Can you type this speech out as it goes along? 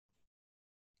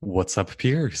What's up,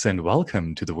 peers, and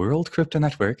welcome to the World Crypto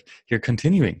Network. Here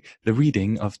continuing the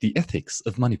reading of The Ethics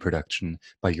of Money Production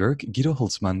by Jörg Guido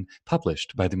Hülsmann,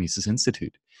 published by the Mises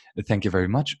Institute. Thank you very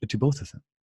much to both of them.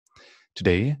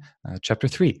 Today, Chapter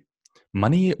 3,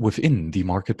 Money Within the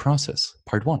Market Process,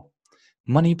 Part 1,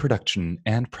 Money Production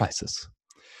and Prices.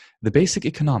 The basic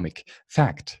economic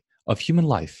fact of human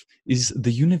life is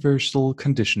the universal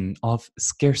condition of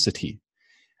scarcity.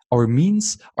 Our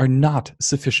means are not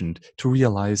sufficient to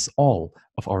realize all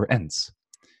of our ends.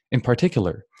 In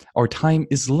particular, our time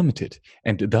is limited,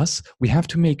 and thus we have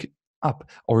to make up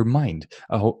our mind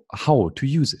how to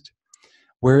use it.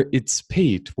 Where it's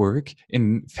paid work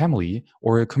in family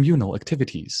or communal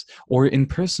activities or in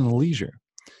personal leisure.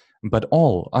 But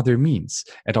all other means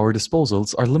at our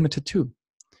disposals are limited too.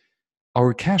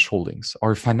 Our cash holdings,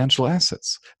 our financial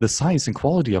assets, the size and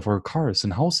quality of our cars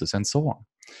and houses, and so on.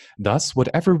 Thus,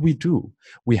 whatever we do,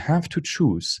 we have to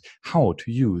choose how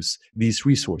to use these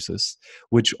resources,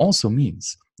 which also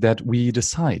means that we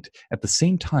decide at the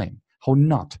same time how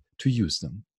not to use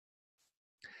them.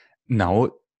 Now,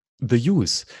 the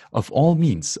use of all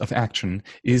means of action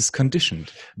is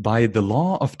conditioned by the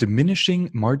law of diminishing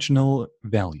marginal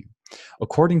value.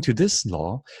 According to this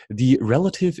law, the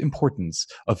relative importance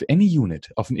of any unit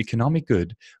of an economic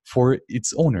good for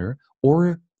its owner,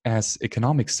 or as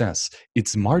economics says,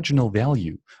 its marginal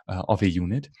value of a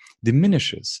unit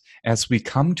diminishes as we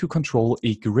come to control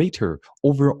a greater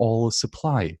overall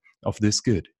supply of this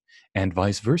good, and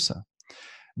vice versa.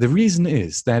 The reason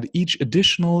is that each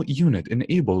additional unit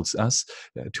enables us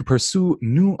to pursue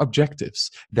new objectives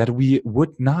that we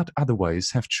would not otherwise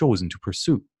have chosen to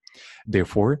pursue.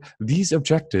 Therefore, these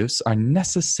objectives are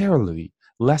necessarily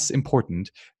less important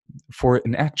for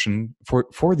an action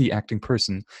for the acting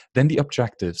person than the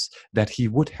objectives that he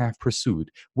would have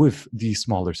pursued with the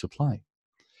smaller supply.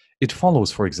 It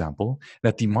follows, for example,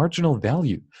 that the marginal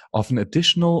value of an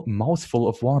additional mouthful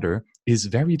of water is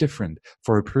very different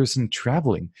for a person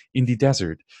traveling in the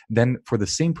desert than for the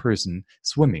same person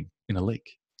swimming in a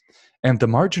lake. And the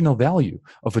marginal value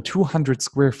of a 200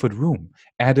 square foot room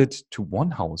added to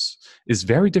one house is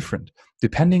very different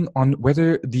depending on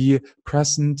whether the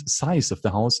present size of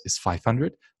the house is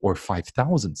 500 or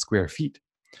 5,000 square feet.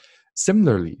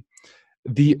 Similarly,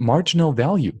 the marginal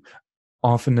value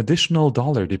of an additional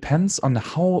dollar depends on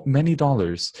how many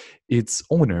dollars its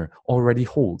owner already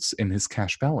holds in his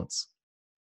cash balance.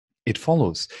 It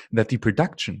follows that the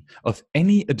production of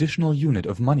any additional unit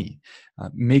of money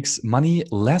makes money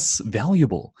less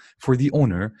valuable for the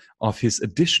owner of his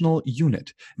additional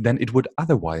unit than it would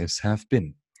otherwise have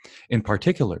been. In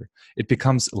particular, it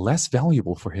becomes less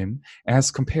valuable for him as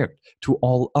compared to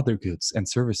all other goods and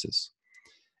services.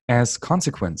 As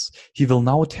consequence, he will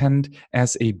now tend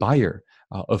as a buyer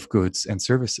of goods and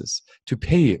services to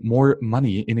pay more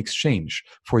money in exchange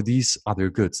for these other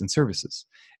goods and services.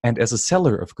 And as a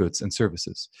seller of goods and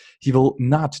services, he will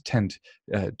not tend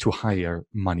to higher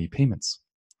money payments.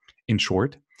 In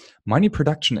short, money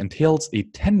production entails a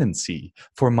tendency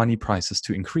for money prices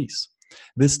to increase.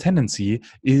 This tendency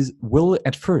will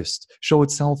at first show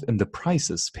itself in the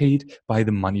prices paid by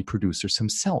the money producers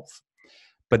himself.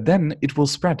 But then it will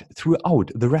spread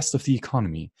throughout the rest of the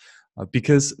economy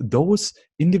because those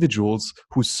individuals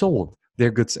who sold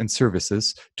their goods and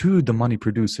services to the money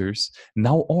producers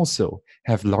now also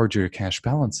have larger cash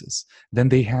balances than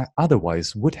they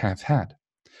otherwise would have had.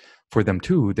 For them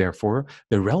too, therefore,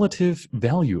 the relative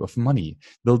value of money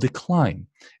will decline,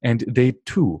 and they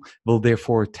too will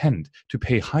therefore tend to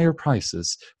pay higher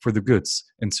prices for the goods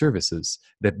and services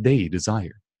that they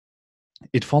desire.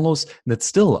 It follows that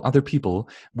still other people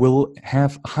will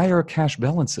have higher cash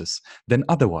balances than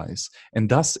otherwise, and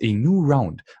thus a new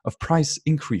round of price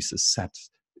increases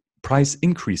sets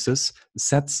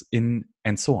in,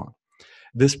 and so on.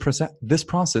 This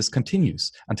process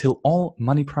continues until all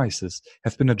money prices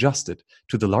have been adjusted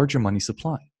to the larger money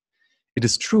supply. It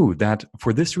is true that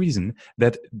for this reason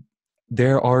that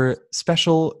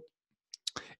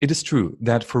It is true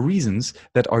that for reasons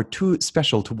that are too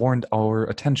special to warrant our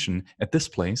attention at this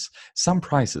place, some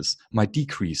prices might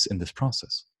decrease in this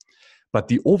process. But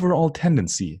the overall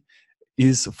tendency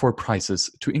is for prices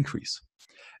to increase.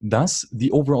 Thus,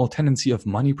 the overall tendency of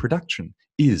money production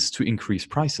is to increase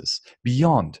prices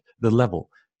beyond the level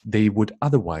they would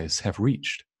otherwise have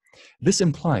reached. This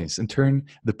implies, in turn,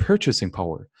 the purchasing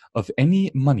power of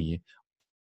any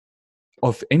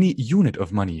unit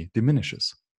of money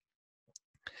diminishes.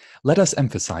 Let us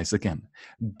emphasize again,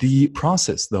 the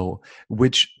process, though,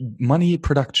 which money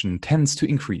production tends to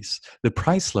increase, the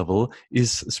price level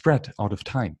is spread out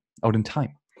in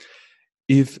time.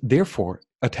 If, therefore,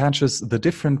 attaches the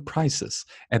different prices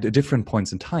at different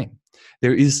points in time,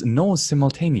 there is no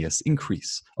simultaneous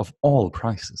increase of all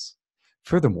prices.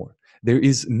 Furthermore, there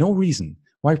is no reason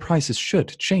why prices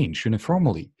should change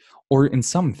uniformly or in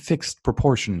some fixed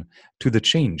proportion to the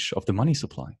change of the money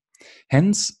supply.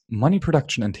 Hence, money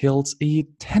production entails a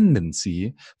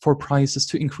tendency for prices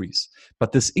to increase,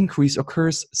 but this increase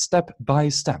occurs step by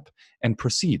step and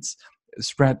proceeds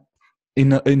spread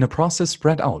in a process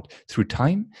spread out through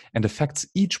time and affects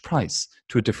each price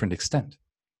to a different extent.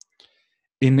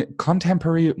 In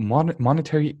contemporary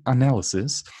monetary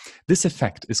analysis, this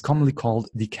effect is commonly called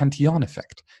the Cantillon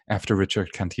effect, after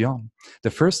Richard Cantillon,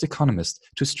 the first economist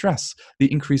to stress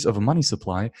the increase of a money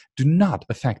supply do not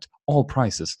affect all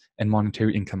prices and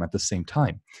monetary income at the same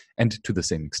time and to the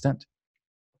same extent.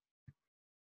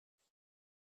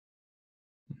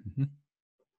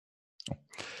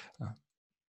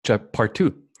 Part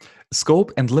 2,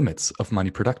 Scope and Limits of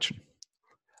Money Production.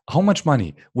 How much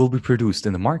money will be produced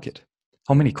in the market?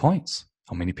 How many coins?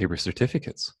 How many paper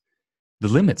certificates? The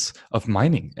limits of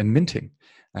mining and minting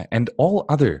and all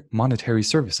other monetary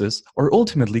services are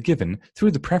ultimately given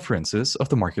through the preferences of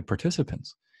the market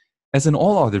participants. As in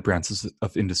all other branches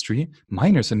of industry,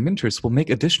 miners and minters will make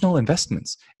additional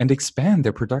investments and expand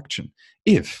their production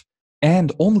if,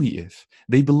 and only if,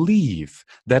 they believe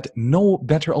that no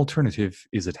better alternative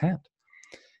is at hand.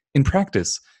 In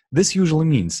practice, this usually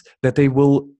means that they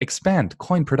will expand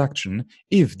coin production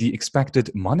if the expected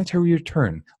monetary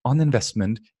return on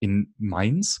investment in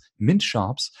mines, mint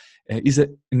shops, is at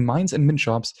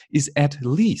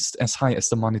least as high as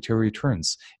the monetary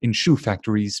returns in shoe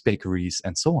factories, bakeries,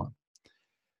 and so on.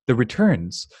 The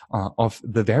returns of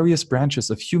the various branches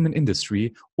of human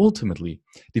industry ultimately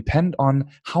depend on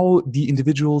how the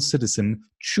individual citizen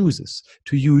chooses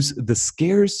to use the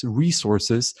scarce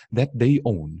resources that they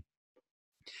own.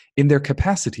 In their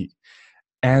capacity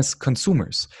as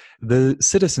consumers, the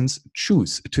citizens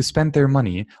choose to spend their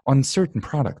money on certain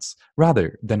products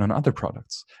rather than on other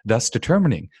products, thus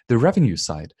determining the revenue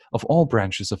side of all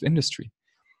branches of industry.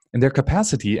 In their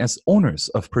capacity as owners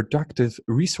of productive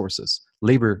resources,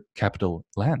 labor, capital,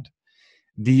 land,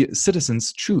 the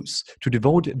citizens choose to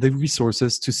devote the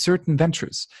resources to certain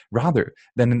ventures rather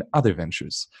than in other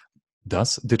ventures,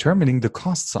 thus determining the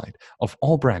cost side of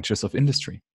all branches of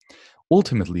industry.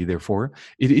 Ultimately, therefore,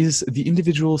 it is the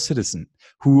individual citizen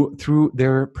who, through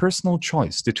their personal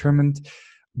choice, determined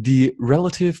the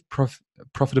relative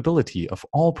profitability of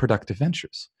all productive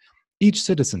ventures. Each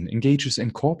citizen engages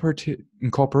in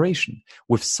cooperation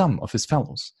with some of his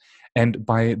fellows, and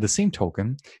by the same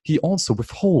token, he also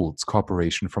withholds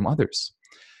cooperation from others.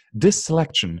 This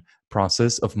selection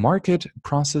process or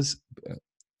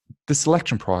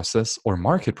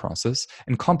market process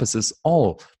encompasses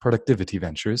all productivity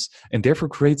ventures and therefore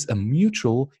creates a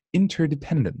mutual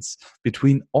interdependence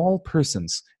between all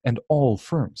persons and all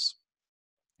firms.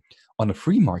 On a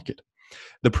free market,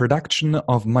 the production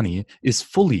of money is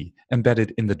fully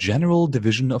embedded in the general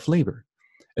division of labor.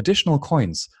 Additional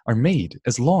coins are made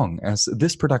as long as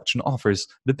this production offers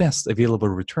the best available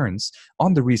returns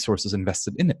on the resources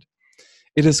invested in it.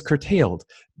 It is curtailed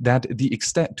to the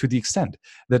extent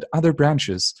that other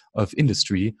branches of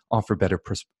industry offer better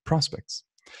prospects.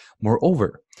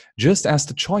 Moreover, just as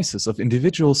the choices of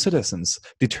individual citizens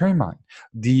determine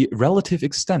the relative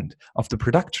extent of the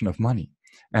production of money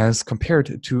as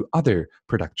compared to other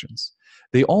productions,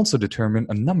 they also determine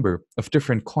a number of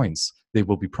different coins they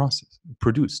will be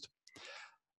produced.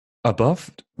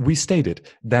 Above, we stated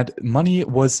that money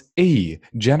was a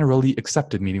generally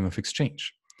accepted medium of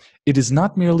exchange. It is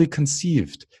not merely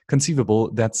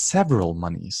conceivable that several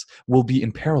monies will be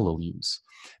in parallel use.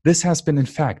 This has been, in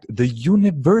fact, the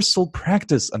universal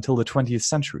practice until the 20th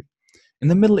century. In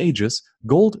the Middle Ages,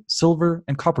 gold, silver,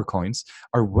 and copper coins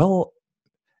are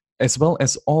as well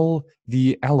as all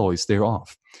the alloys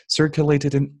thereof,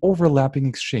 circulated in overlapping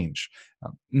exchange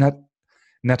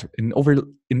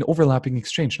overlapping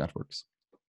exchange networks.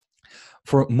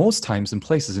 For most times and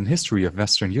places in history of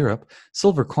Western Europe,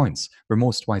 silver coins were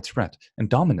most widespread and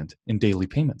dominant in daily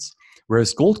payments,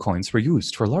 whereas gold coins were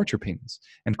used for larger payments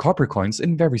and copper coins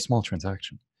in very small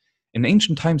transactions. In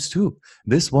ancient times too,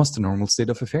 this was the normal state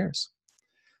of affairs.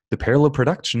 The parallel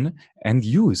production and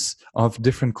use of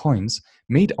different coins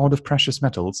made out of precious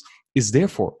metals is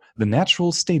therefore the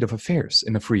natural state of affairs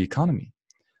in a free economy.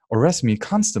 Oresme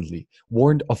constantly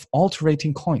warned of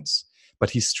alterating coins, but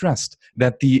he stressed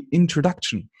that the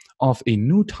introduction of a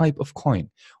new type of coin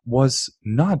was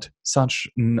not such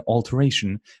an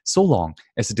alteration so long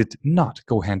as it did not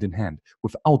go hand in hand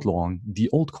with outlawing the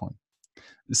old coin.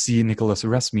 See Nicholas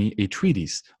Oresme, A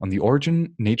Treatise on the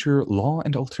Origin, Nature, Law,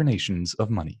 and Alternations of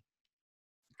Money.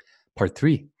 Part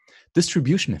 3.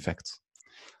 Distribution effects.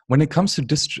 When it comes to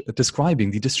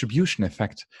describing the distribution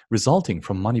effect resulting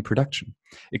from money production,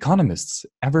 economists,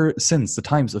 ever since the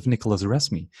times of Nicolas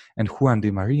Resmi and Juan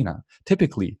de Marina,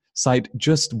 typically cite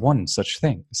just one such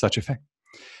effect.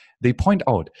 They point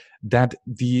out that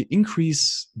the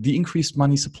increased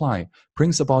money supply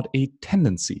brings about a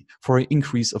tendency for an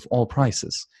increase of all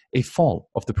prices, a fall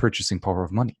of the purchasing power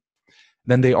of money.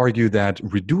 Then they argue that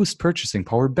reduced purchasing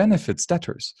power benefits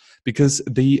debtors because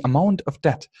the amount of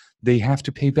debt they have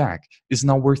to pay back is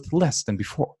now worth less than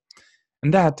before,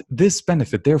 and that this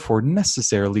benefit therefore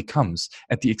necessarily comes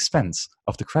at the expense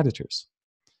of the creditors.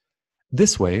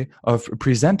 This way of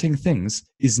presenting things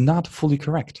is not fully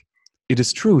correct. It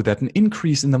is true that an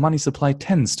increase in the money supply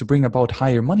tends to bring about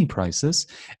higher money prices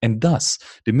and thus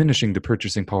diminishing the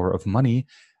purchasing power of money,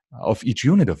 of each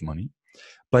unit of money.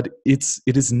 But it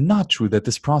is not true that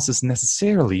this process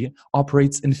necessarily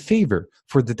operates in favor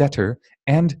for the debtor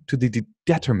and to the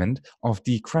detriment of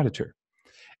the creditor.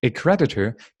 A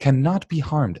creditor cannot be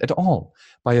harmed at all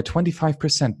by a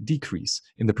 25% decrease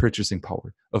in the purchasing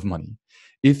power of money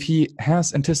if he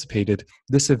has anticipated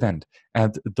this event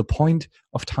at the point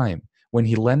of time when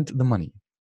he lent the money.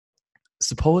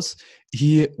 Suppose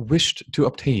he wished to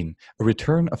obtain a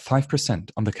return of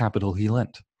 5% on the capital he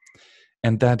lent,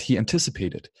 and that he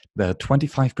anticipated the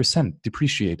 25%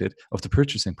 depreciated of the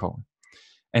purchasing power.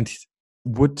 And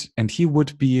he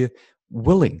would be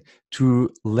willing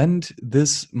to lend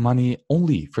this money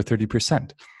only for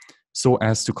 30%, so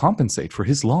as to compensate for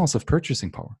his loss of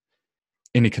purchasing power.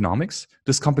 In economics,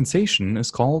 this compensation is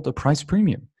called a price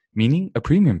premium, meaning a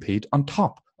premium paid on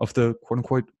top of the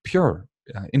quote-unquote pure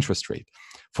interest rate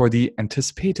for the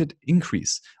anticipated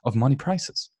increase of money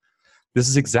prices. This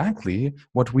is exactly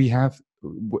what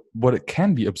it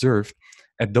can be observed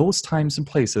at those times and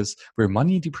places where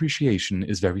money depreciation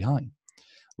is very high.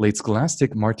 Late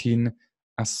scholastic Martin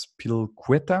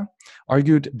Aspilcueta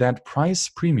argued that price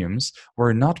premiums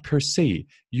were not per se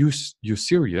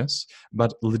usurious,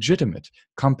 but legitimate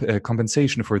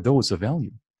compensation for those of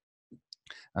value.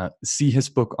 See his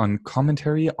book on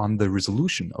Commentary on the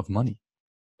Resolution of Money.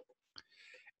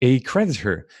 A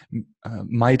creditor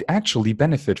might actually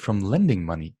benefit from lending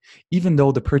money, even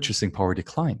though the purchasing power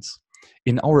declines.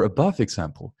 In our above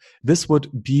example, this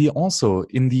would be so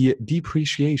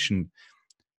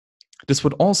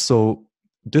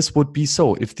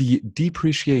if the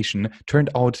depreciation turned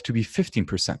out to be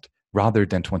 15% rather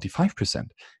than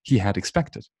 25% he had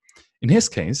expected. In his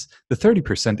case, the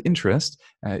 30% interest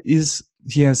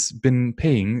he has been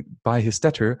paying by his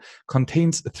debtor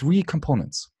contains three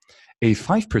components: a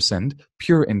 5%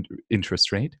 pure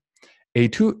interest rate, a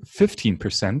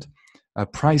 15%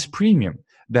 price premium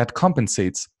that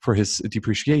compensates for his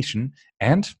depreciation,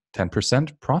 and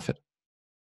 10% profit.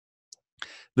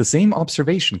 The same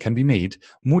observation can be made,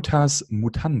 mutas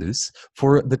mutandis,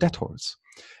 for the debtors.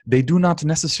 They do not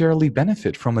necessarily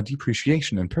benefit from a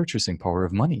depreciation in purchasing power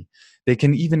of money. They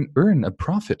can even earn a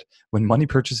profit when money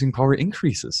purchasing power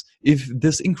increases, if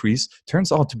this increase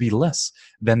turns out to be less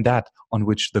than that on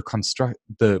which the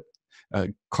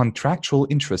contractual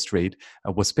interest rate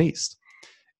was based.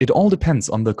 It all depends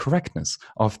on the correctness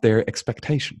of their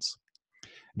expectations.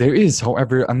 There is,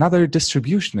 however, another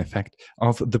distribution effect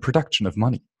of the production of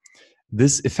money.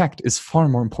 This effect is far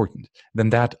more important than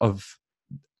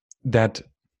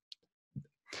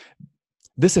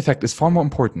This effect is far more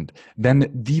important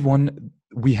than the one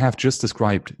we have just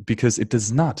described, because it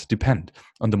does not depend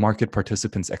on the market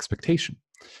participants' expectation.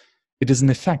 It is an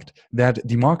effect that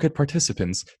the market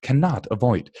participants cannot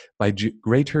avoid by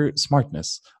greater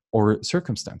smartness or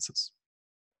circumstances.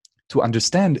 To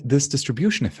understand this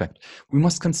distribution effect, we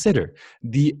must consider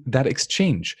that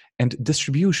exchange and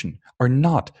distribution are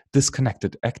not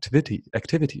disconnected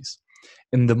activities.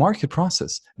 In the market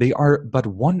process, they are but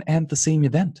one and the same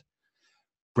event.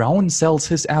 Brown sells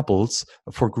his apples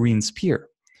for Green's pear,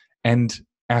 and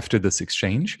after this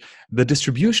exchange, the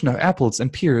distribution of apples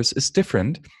and pears is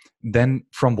different than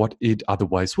from what it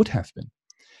otherwise would have been.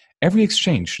 Every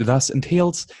exchange thus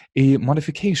entails a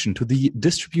modification to the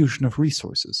distribution of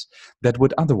resources that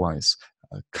would otherwise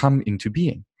come into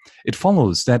being. It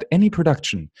follows that any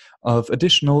production of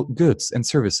additional goods and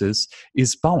services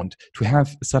is bound to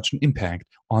have such an impact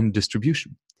on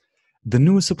distribution. The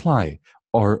new supply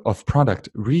of product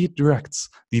redirects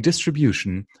the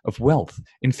distribution of wealth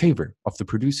in favor of the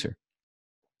producer.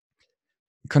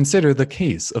 Consider the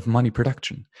case of money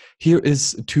production. Here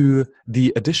is to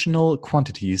the additional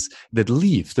quantities that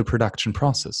leave the production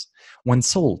process, when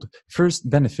sold, first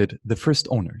benefit the first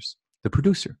owners, the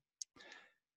producer.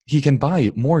 He can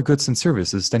buy more goods and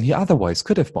services than he otherwise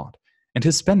could have bought, and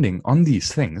his spending on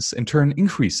these things in turn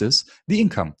increases the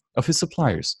income of his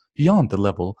suppliers beyond the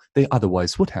level they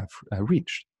otherwise would have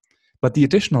reached. But the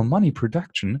additional money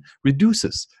production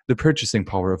reduces the purchasing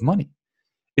power of money.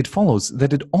 It follows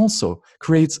that it also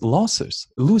creates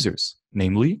losers,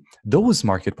 namely those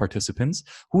market participants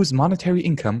whose monetary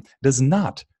income does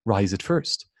not rise at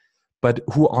first, but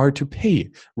who are to pay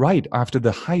right after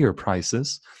the higher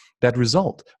prices that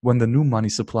result when the new money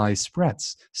supply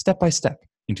spreads step by step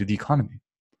into the economy.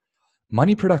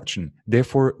 Money production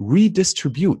therefore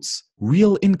redistributes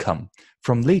real income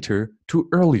from later to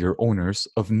earlier owners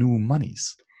of new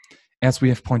monies. As we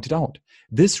have pointed out,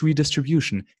 this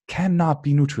redistribution cannot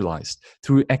be neutralized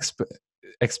through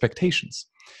expectations.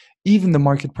 Even the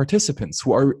market participants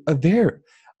who are aware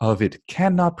of it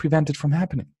cannot prevent it from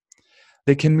happening.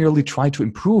 They can merely try to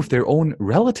improve their own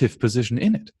relative position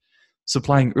in it,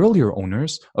 supplying earlier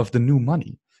owners of the new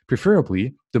money,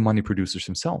 preferably the money producers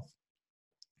themselves.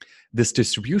 This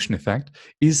distribution effect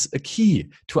is a key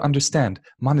to understand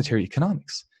monetary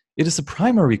economics. It is a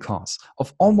primary cause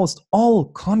of almost all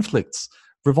conflicts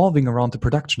revolving around the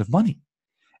production of money.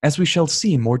 As we shall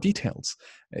see in more details,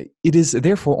 it is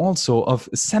therefore also of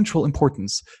central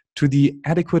importance to the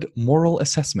adequate moral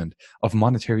assessment of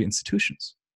monetary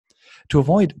institutions. To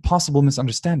avoid possible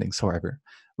misunderstandings, however,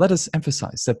 let us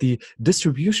emphasize that the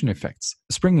distribution effects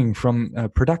springing from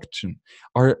production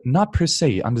are not per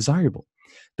se undesirable.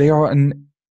 They are an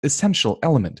essential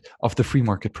element of the free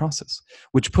market process,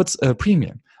 which puts a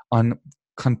premium on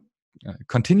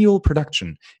continual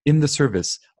production in the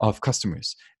service of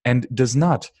customers and does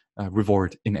not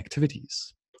reward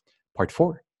inactivities. Part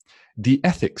 4. The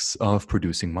ethics of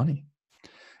producing money.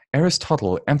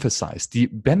 Aristotle emphasized the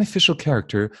beneficial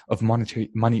character of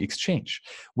money exchange,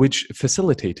 which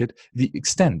facilitated the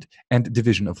extent and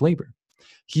division of labor.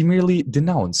 He merely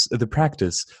denounced the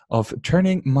practice of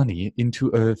turning money into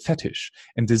a fetish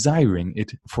and desiring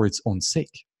it for its own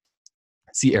sake.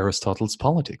 See Aristotle's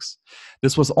Politics.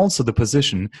 This was also the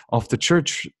position of the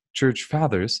church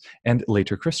fathers and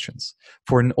later Christians.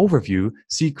 For an overview,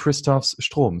 see Christoph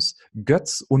Strom's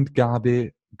Götz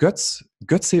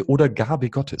Götze oder Gabe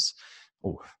Gottes.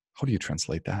 Oh, how do you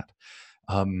translate that?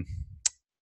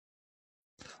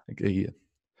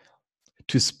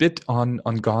 To spit on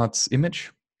God's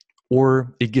image,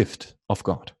 or a gift of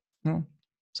God.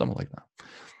 Something like that.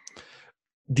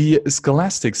 The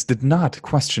scholastics did not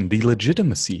question the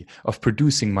legitimacy of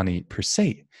producing money per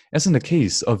se. As in the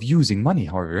case of using money,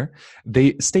 however,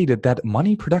 they stated that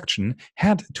money production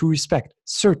had to respect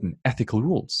certain ethical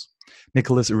rules.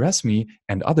 Nicholas Erasmi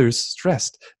and others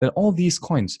stressed that all these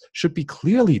coins should be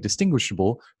clearly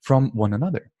distinguishable from one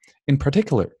another. In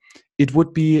particular, it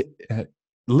would be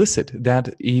licit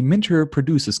that a minter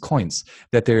produces coins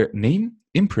that their name,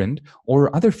 imprint,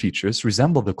 or other features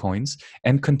resemble the coins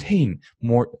and contain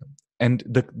more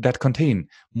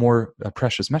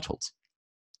precious metals.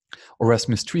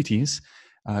 Erasmus' treatise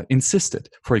insisted,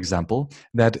 for example,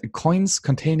 that coins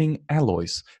containing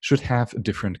alloys should have a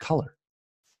different color.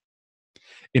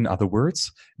 In other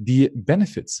words, the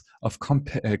benefits of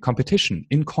competition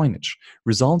in coinage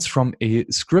results from a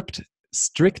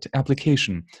strict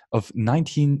application of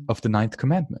the ninth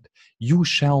commandment. You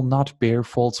shall not bear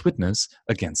false witness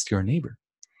against your neighbor.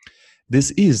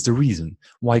 This is the reason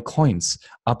why coins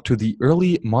up to the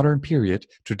early modern period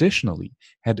traditionally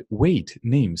had weight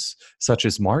names such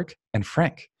as mark and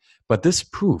franc, but this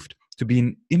proved to be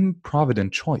an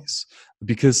improvident choice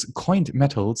because coined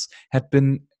metals,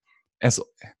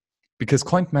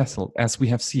 as we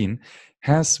have seen,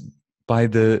 has by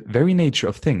the very nature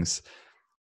of things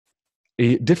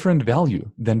a different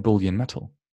value than bullion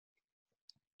metal.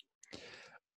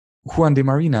 Juan de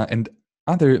Marina and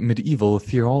other medieval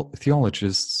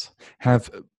theologians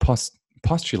have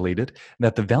postulated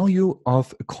that the value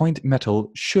of coined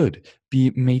metal should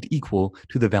be made equal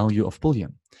to the value of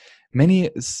bullion.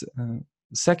 Many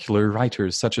secular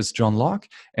writers such as John Locke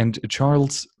and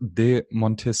Charles de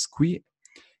Montesquieu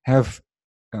have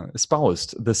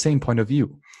espoused the same point of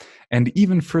view. And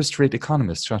even first-rate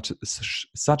economists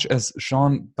such as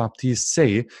Jean-Baptiste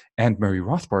Say and Murray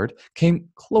Rothbard came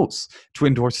close to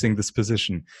endorsing this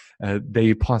position.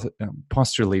 They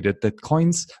postulated that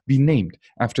coins be named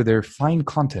after their fine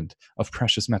content of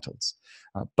precious metals.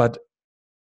 But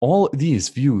all these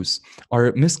views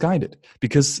are misguided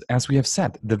because, as we have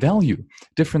said, the value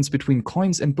difference between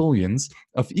coins and bullions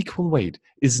of equal weight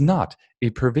is not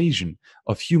a pervasion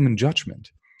of human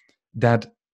judgment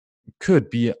that could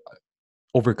be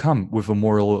overcome with a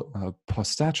moral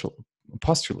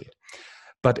postulate,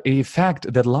 but a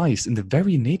fact that lies in the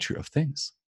very nature of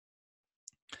things.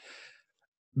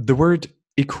 The word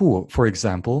Eku, for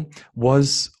example,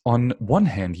 was on one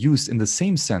hand used in the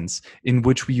same sense in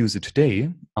which we use it today,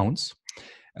 ounce.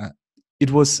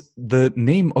 It was the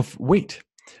name of weight,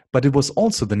 but it was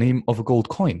also the name of a gold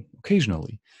coin,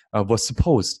 occasionally, was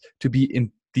supposed to be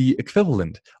in the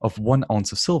equivalent of 1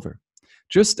 ounce of silver.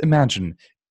 Just imagine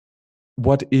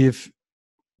what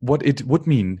it would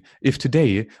mean if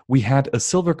today we had a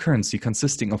silver currency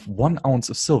consisting of 1 ounce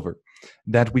of silver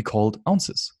that we called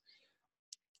ounces.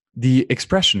 The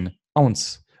expression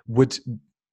ounce would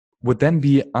then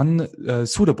be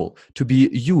unsuitable to be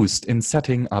used in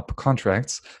setting up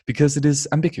contracts because it is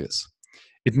ambiguous.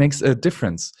 It makes a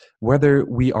difference whether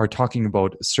we are talking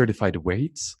about certified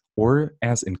weights, or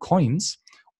as in coins,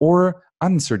 or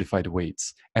uncertified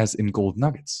weights, as in gold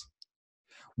nuggets.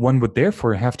 One would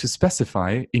therefore have to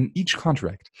specify in each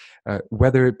contract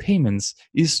whether payments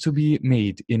is to be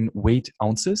made in weight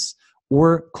ounces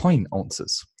or coin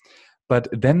ounces. But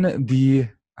then the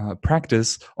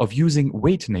practice of using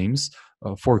weight names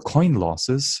for coin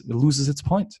losses loses its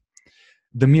point.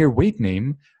 The mere weight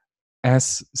name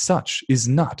as such is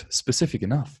not specific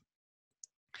enough.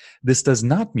 This does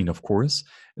not mean, of course,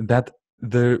 that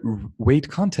the weight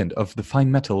content of the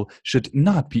fine metal should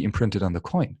not be imprinted on the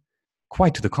coin.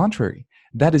 Quite to the contrary,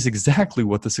 that is exactly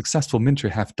what the successful minter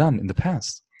have done in the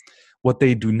past, what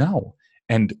they do now,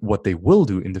 and what they will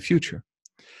do in the future.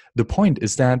 The point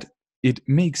is that it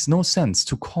makes no sense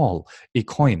to call a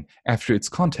coin after its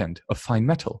content of fine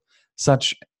metal.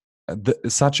 Such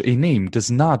a name does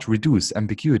not reduce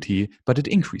ambiguity, but it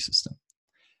increases them.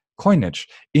 Coinage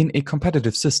in a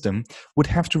competitive system would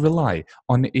have to rely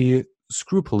on a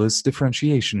scrupulous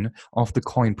differentiation of the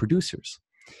coin producers.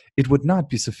 It would not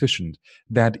be sufficient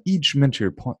that each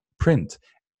minter print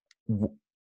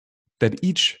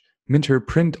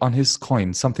on his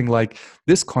coin something like,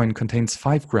 this coin contains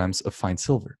 5 grams of fine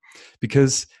silver,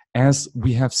 because as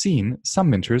we have seen,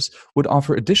 some minters would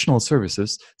offer additional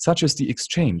services such as the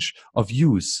exchange of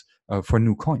use for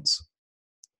new coins.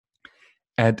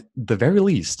 At the very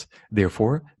least,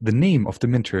 therefore, the name of the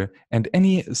minter and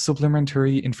any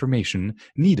supplementary information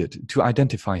needed to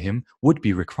identify him would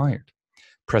be required.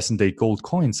 Present-day gold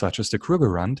coins such as the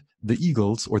Krugerrand, the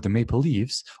Eagles, or the Maple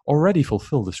Leafs already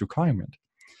fulfill this requirement.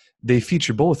 They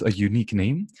feature both a unique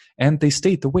name and they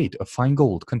state the weight of fine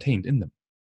gold contained in them.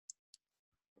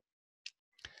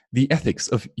 The ethics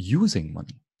of using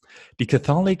money. The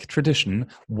Catholic tradition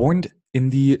warned in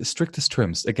the strictest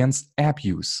terms against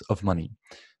abuse of money,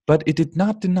 but it did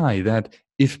not deny that,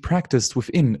 if practiced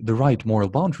within the right moral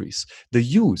boundaries, the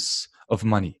use of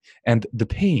money and the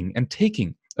paying and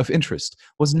taking of interest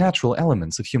was natural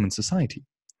elements of human society.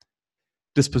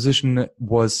 This position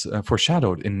was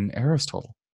foreshadowed in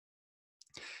Aristotle.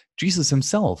 Jesus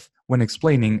himself, when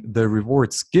explaining the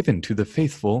rewards given to the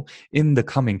faithful in the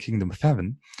coming kingdom of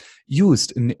heaven,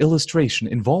 used an illustration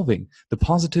involving the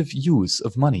positive use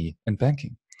of money and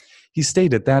banking. He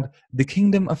stated that the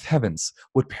kingdom of heavens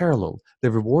would parallel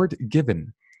the reward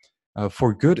given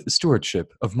for good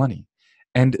stewardship of money,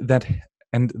 and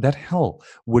that hell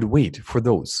would wait for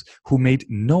those who made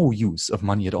no use of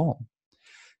money at all.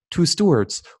 2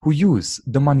 stewards who use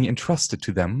the money entrusted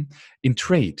to them in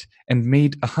trade and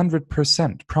made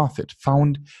 100% profit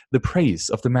found the praise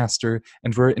of the master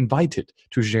and were invited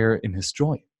to share in his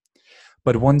joy.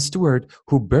 But 1 steward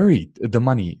who buried the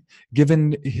money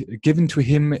given to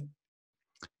him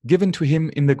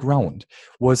in the ground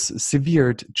was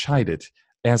severely chided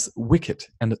as wicked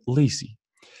and lazy.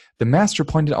 The master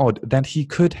pointed out that he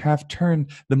could have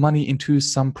turned the money into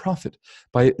some profit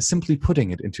by simply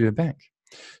putting it into a bank.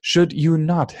 Should you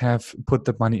not have put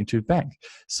the money into a bank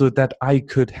so that I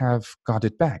could have got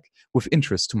it back with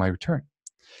interest to my return?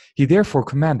 He therefore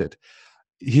commanded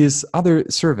his other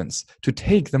servants to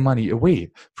take the money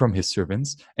away from his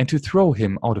servants and to throw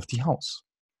him out of the house,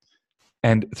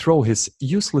 and throw his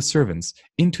useless servants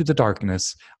into the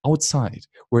darkness outside,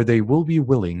 where they will be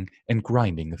wailing and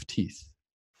grinding of teeth.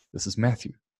 This is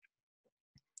Matthew.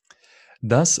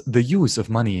 Thus, the use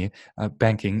of money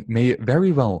banking may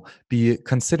very well be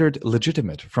considered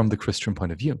legitimate from the Christian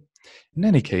point of view. In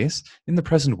any case, in the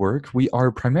present work, we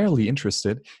are primarily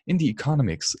interested in the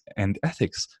economics and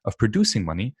ethics of producing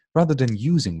money rather than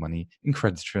using money in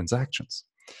credit transactions.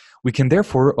 We can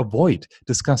therefore avoid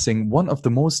discussing one of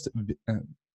the most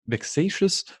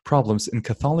vexatious problems in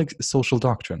Catholic social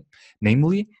doctrine,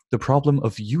 namely the problem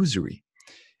of usury.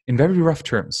 In very rough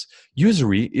terms,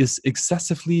 usury is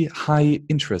excessively high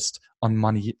interest on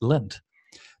money lent.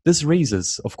 This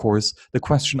raises, of course, the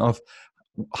question of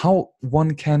how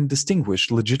one can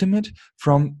distinguish legitimate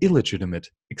from illegitimate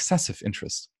excessive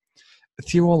interest.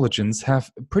 theologians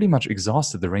have pretty much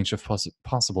exhausted the range of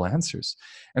possible answers,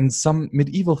 and some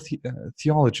medieval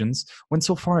theologians went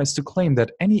so far as to claim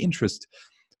that any interest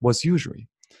was usury.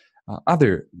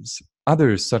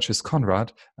 Others, such as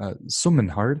Konrad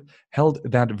Summenhard, held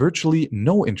that virtually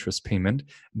no interest payment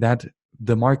that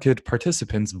the market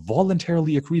participants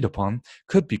voluntarily agreed upon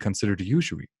could be considered a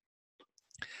usury.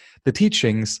 The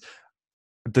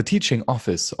teaching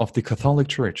office of the Catholic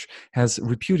Church has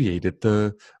repudiated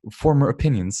the former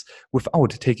opinions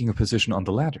without taking a position on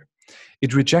the latter.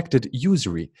 It rejected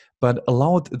usury, but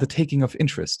allowed the taking of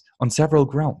interest on several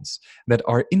grounds that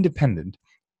are independent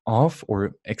of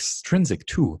or extrinsic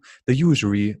to the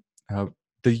usury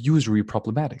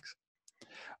problematics.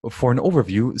 For an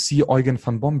overview, see Eugen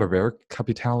van Bomberwerk,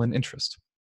 Kapital and Interest,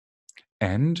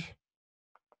 and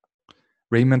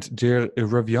Raymond de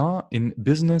Rivière in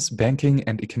Business, Banking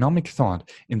and Economic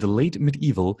Thought in the Late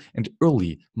Medieval and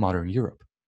Early Modern Europe.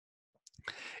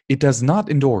 It does not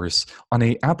endorse on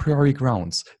a priori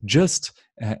grounds just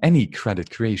any credit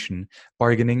creation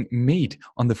bargaining made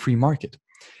on the free market.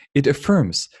 It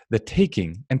affirms that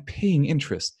taking and paying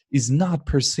interest is not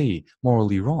per se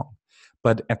morally wrong,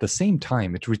 but at the same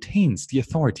time it retains the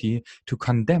authority to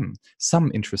condemn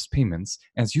some interest payments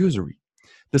as usury.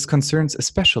 This concerns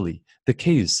especially the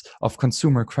case of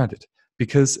consumer credit,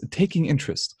 because taking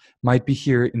interest might be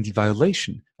here in the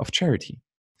violation of charity.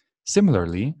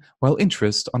 Similarly, while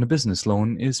interest on a business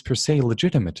loan is per se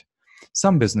legitimate,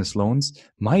 some business loans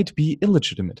might be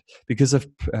illegitimate because of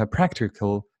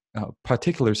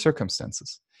particular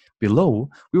circumstances. Below,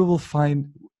 we will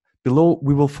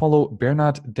follow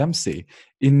Bernard Dempsey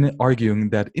in arguing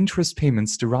that interest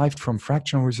payments derived from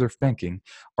fractional reserve banking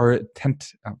are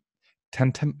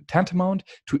tantamount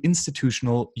to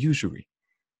institutional usury.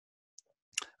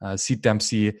 See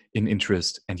Dempsey in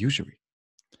Interest and Usury.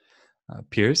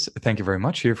 Piers, thank you very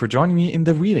much here for joining me in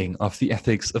the reading of The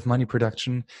Ethics of Money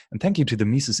Production, and thank you to the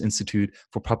Mises Institute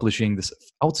for publishing this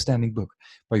outstanding book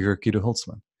by Jörg Guido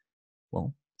Hülsmann.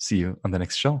 Well, see you on the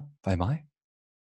next show. Bye-bye.